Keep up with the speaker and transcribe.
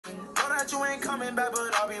that you ain't coming back,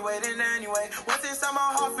 but I'll be waiting anyway. What's inside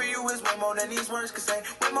my heart for you is way more than these words could say.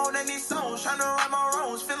 Way more than these songs, trying to right my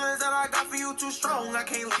wrongs. Feelings that I got for you too strong. I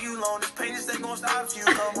can't leave you alone. This pain just ain't gonna stop till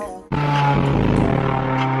you come home.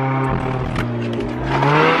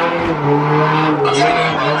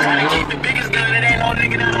 Trying to keep the biggest gun, it ain't no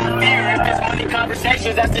nigga that I fear. If it's money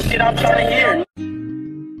conversations, that's the shit I'm trying to hear.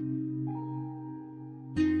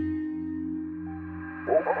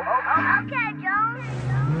 Okay, Jones.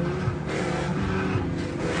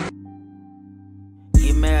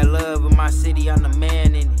 Get mad love in my city, I'm the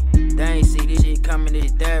man in it. They ain't see this shit coming,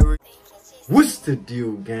 it's that. What's the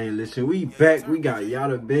deal, gang? Listen, we back. We got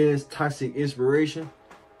Yatta Bandz, Toxic Inspiration.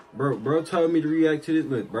 Bro told me to react to this.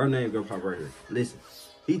 Look, bro name gonna pop right here. Listen,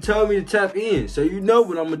 he told me to tap in, so you know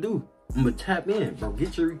what I'm gonna do. I'm gonna tap in, bro.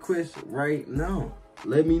 Get your request right now.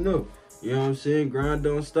 Let me know. You know what I'm saying? Grind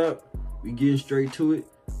don't stop. We getting straight to it.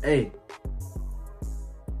 Hey,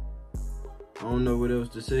 I don't know what else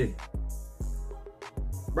to say.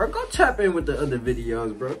 Bro, go tap in with the other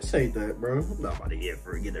videos, bro. This ain't that, bro. I'm not about to get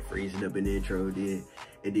the freezing up in the intro, then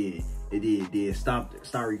stop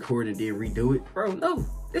recording, then redo it. Bro, no.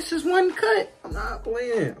 This is one cut. I'm not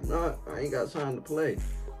playing. I ain't got time to play.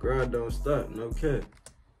 Grind don't stop. No cap.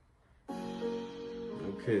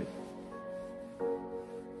 Okay.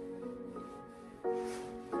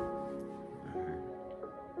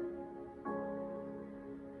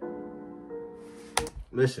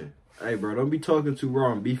 Listen, hey bro, don't be talking too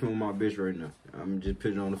raw. I'm beefing with my bitch right now. I'm just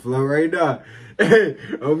putting on the floor right now. Hey,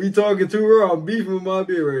 don't be talking too raw. I'm beefing with my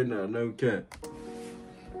bitch right now. No cap.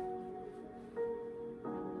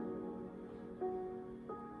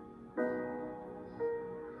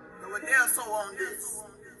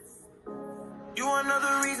 You one of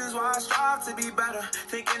the reasons why I strive to be better.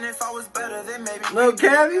 Thinking if I was better, then maybe. No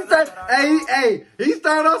cap. He started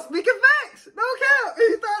off speaking facts. No cap.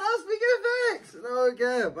 He started off speaking facts. No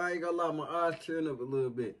cap. I ain't gonna lie, my eyes tearing up a little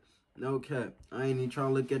bit. No cap. I ain't even trying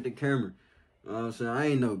to look at the camera. You know what I'm saying? I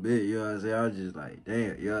ain't no bitch. You know what I'm saying? I was just like,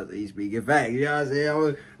 damn. You know what I'm saying? He speaking facts. You know what I'm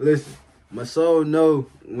saying? Listen, my soul know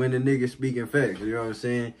when the nigga speaking facts. You know what I'm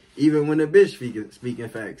saying? Even when the bitch speaking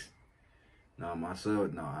facts. No, my soul,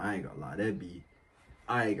 no, I ain't gonna lie.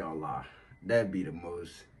 I ain't gonna lie. That'd be the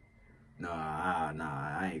most. Nah,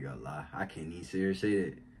 I ain't gonna lie. I can't even seriously say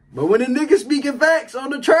that. But when the nigga speaking facts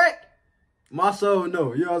on the track, my soul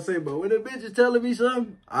know. You know what I'm saying? But when the bitch is telling me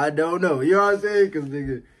something, I don't know. You know what I'm saying? Because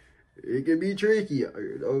nigga, it can be tricky.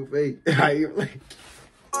 Don't fake. I've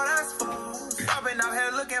been out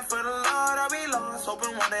here looking for the Lord, I'll be lost.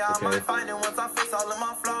 Hoping one day I might find it once I face all of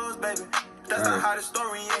my flaws, baby. That's not how the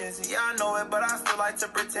story ends. Yeah, I know it, but I still like to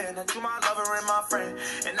pretend that you my lover and my friend.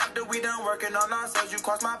 And after we done working on ourselves, you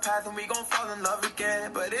cross my path and we gon' fall in love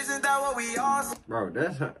again. But isn't that what we all say? Bro,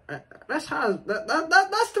 that's the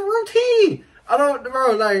routine. I don't,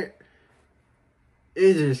 bro, like,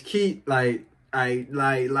 it just keep, he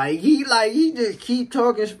just keep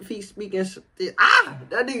talking, speaking,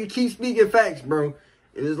 that nigga keep speaking facts, bro.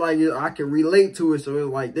 And it's like, I can relate to it, so it's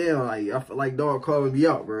like, damn, like, I feel like dog calling me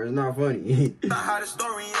out, bro. It's not funny. Not how the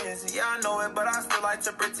story ends. Yeah, I know it, but I still like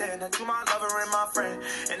to pretend that you my lover and my friend.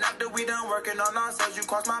 And after we done working on ourselves, you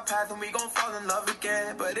cross my path and we gon' fall in love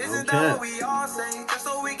again. But isn't that what we all say? Just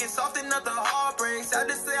so we can soften up the heartbreak. Sad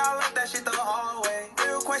to say I left that shit the hard way.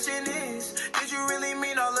 Real question is, did you really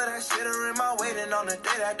mean all of that shit, or am I waiting on a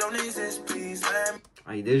day that don't exist? Please let me.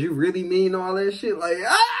 Like, did you really mean all that shit? Like,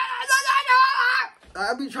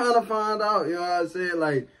 I be trying to find out, you know what I'm saying?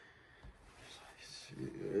 Like,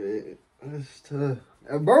 shit, that's tough.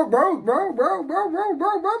 Bro,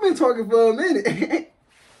 been talking for a minute.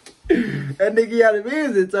 That nigga Yatta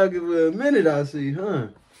Bandz been talking for a minute, I see, huh?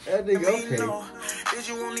 That nigga, okay. Did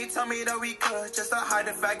you only tell me that we could, just to hide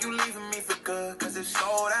the fact you leaving me for good? Cause if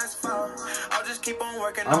so, that's fine. I'll just keep on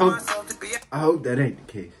working on myself to be. I hope that ain't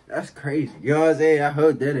the case. That's crazy. You know what I'm saying? I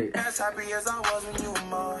hope that ain't. As happy as I was when you were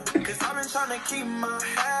mine. Cause I've been trying to keep my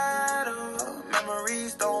head up.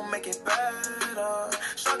 Memories don't make it better.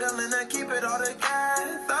 Struggling to keep it all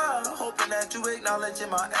together. Hoping that you acknowledge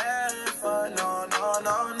my effort. No.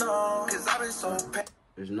 Cause I've been so paid.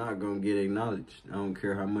 It's not gonna get acknowledged. I don't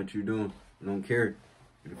care how much you doing. I don't care.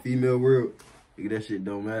 In the female world, that shit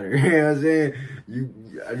don't matter. You know what I'm saying?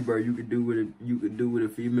 You could do what a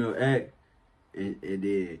female act, and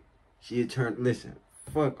then she'll turn. Listen,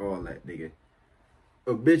 fuck all that, nigga.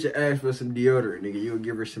 A bitch will ask for some deodorant, nigga. You'll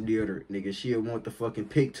give her some deodorant, nigga. She'll want the fucking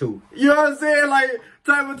pick too. You know what I'm saying? Like,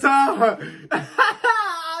 type of time.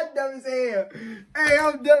 I'm dumb as hell. Hey,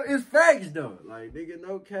 I'm dumb. It's facts though. Like, nigga,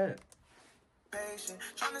 no cap.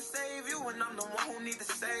 Trying to save you when I'm the one who need the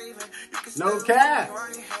saving. You can No still cap. be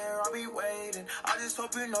right here, I'll be waiting. I just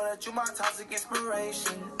hope you know that you my toxic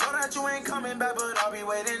inspiration. Know that you ain't coming back, but I'll be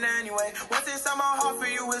waiting anyway. What's inside my heart for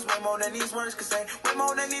you is way more than these words could say. Way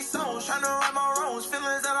more than these songs, trying to write my wrongs.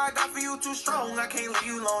 Feelings that I got for you too strong. I can't leave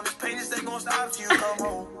you alone. This pain just ain't gonna stop till you come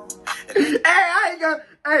home. Hey, I ain't gonna.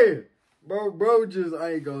 Hey, bro, just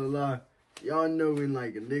I ain't gonna lie. Y'all know when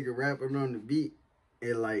like a nigga rapping on the beat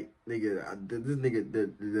and like nigga, this nigga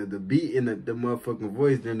the beat and the motherfucking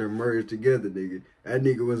voice then they're merged together, nigga. That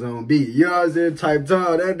nigga was on beat. You know what I'm saying? Type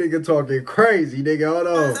time. That nigga talking crazy, nigga. Hold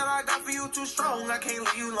on. That I got for you too strong. I can't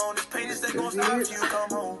leave you alone. This pain just ain't gonna stop till you come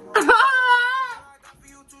home.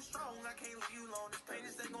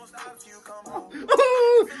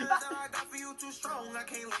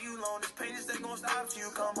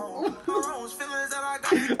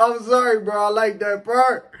 I'm sorry, bro. I like that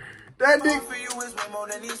part. That nigga for you is way more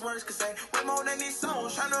than these words could say. Way more than these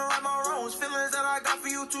songs. Trying to write my wrongs. Feelings that I got for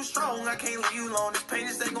you too strong. I can't leave you alone. This pain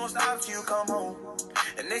just ain't gonna stop till you come home.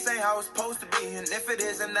 And this ain't how it's supposed to be. And if it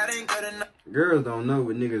is, then that ain't good enough. Girls don't know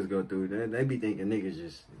what niggas go through. They be thinking niggas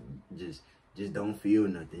just don't feel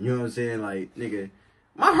nothing. You know what I'm saying? Like, nigga,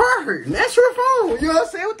 my heart hurting. That's your phone. You know what I'm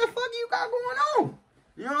saying? What the fuck you got going on?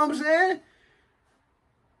 You know what I'm saying?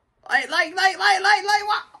 Like,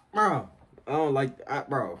 what? Bro, I don't like,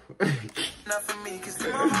 bro. Not for me, cause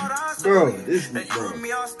in my heart I still Bro, believe this that bro. you and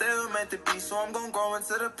me are still meant to be. So I'm gonna grow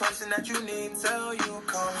into the person that you need. Tell you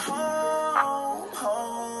come home,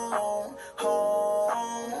 home,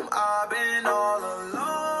 home. I've been all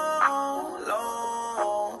alone,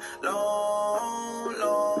 long.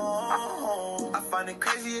 I find it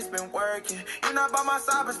crazy it's been working. You're not by my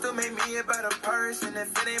side, but still make me a better person.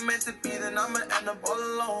 If it ain't meant to be, then I'ma end up all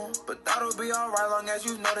alone. But that'll be alright, long as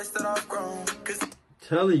you notice that I've grown. Cause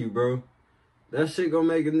Telling you, bro. That shit gonna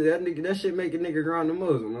make that shit make a nigga grind the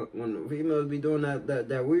most. When the females be doing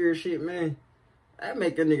that weird shit, man, that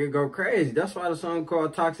make a nigga go crazy. That's why the song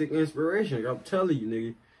called Toxic Inspiration. I'm telling you,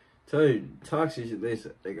 nigga. Tell you, toxic shit,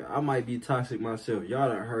 nigga, I might be toxic myself. Y'all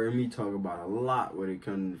done heard me talk about a lot when it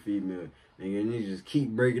comes to female. Nigga, and you just keep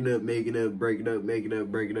breaking up, making up, breaking up, making up,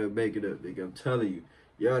 breaking up, making up. Nigga, I'm telling you.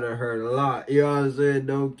 Y'all done heard a lot. You know what I'm saying?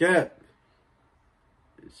 Don't cap.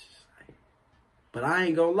 It's just like, but I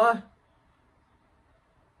ain't gonna lie.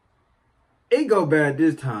 It go bad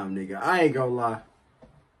this time, nigga. I ain't gonna lie.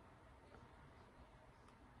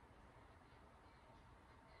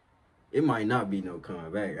 It might not be no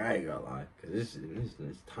coming back. I ain't gonna lie. Cause this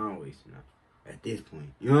is time wasting now. At this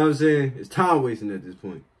point. You know what I'm saying? It's time wasting at this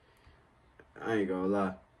point. I ain't gonna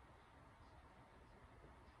lie.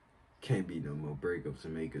 Can't be no more breakups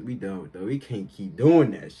in me, cause we done with though. We can't keep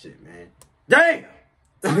doing that shit, man. Damn!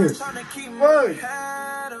 I'm trying to keep my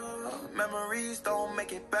head up. Memories don't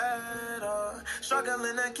make it better.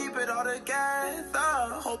 Struggling to keep it all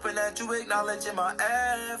together. Hoping that you acknowledge my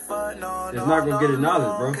effort. No, it's not gonna get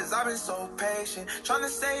acknowledged, bro. Cause I've been so patient. Trying to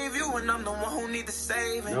save you and I'm the one who need the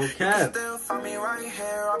saving. No cap. You can still find me right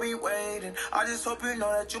here. I'll be waiting. I just hope you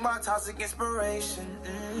know that you my toxic inspiration.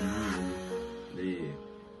 Yeah.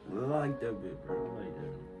 I like that bit, bro. I like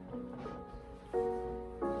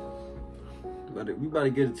that. We about to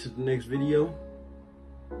get into the next video.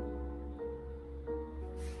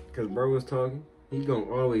 Cause bro was talking. He gonna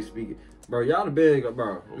always speak it. Bro, y'all the big,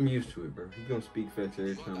 bro. I'm used to it, bro. He gonna speak facts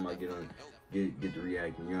every time I get the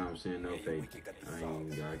reacting. You know what I'm saying? No fake. I ain't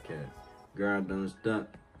even got a cat. Girl, don't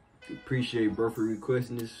stop. Appreciate bro for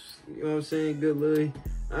requesting this. You know what I'm saying? Good little.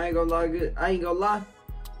 I ain't gonna lie.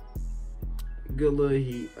 Good little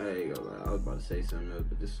heat. I ain't gonna lie. I was about to say something else,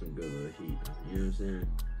 but this is some good little heat. You know what I'm saying?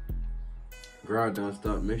 Girl, don't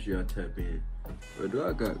stop. Make sure y'all tap in. But do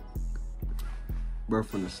I got, bro,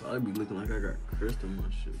 from the side, I be looking like I got crystal on my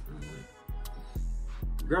shit. I'm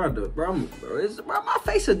like, girl, bro, bro, my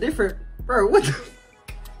face is different. Bro, what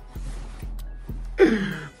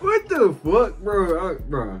the fuck, bro?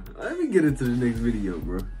 Bro, let me get into the next video,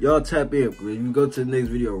 bro. Y'all tap in. When you go to the next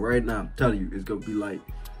video right now, I'm telling you, it's gonna be like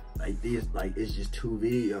this. Like, it's just two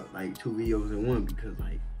videos in one because,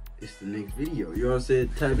 like, it's the next video. You know what I'm saying?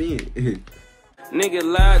 Tap in. Nigga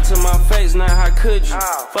lied to my face, now how could you?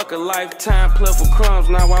 Fuck a lifetime, play for crumbs,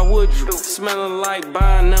 now why would you? Smelling like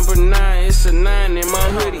bond number 9, it's a 9 in my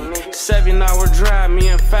hoodie. 7-hour drive, me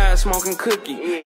and 5 smoking cookie.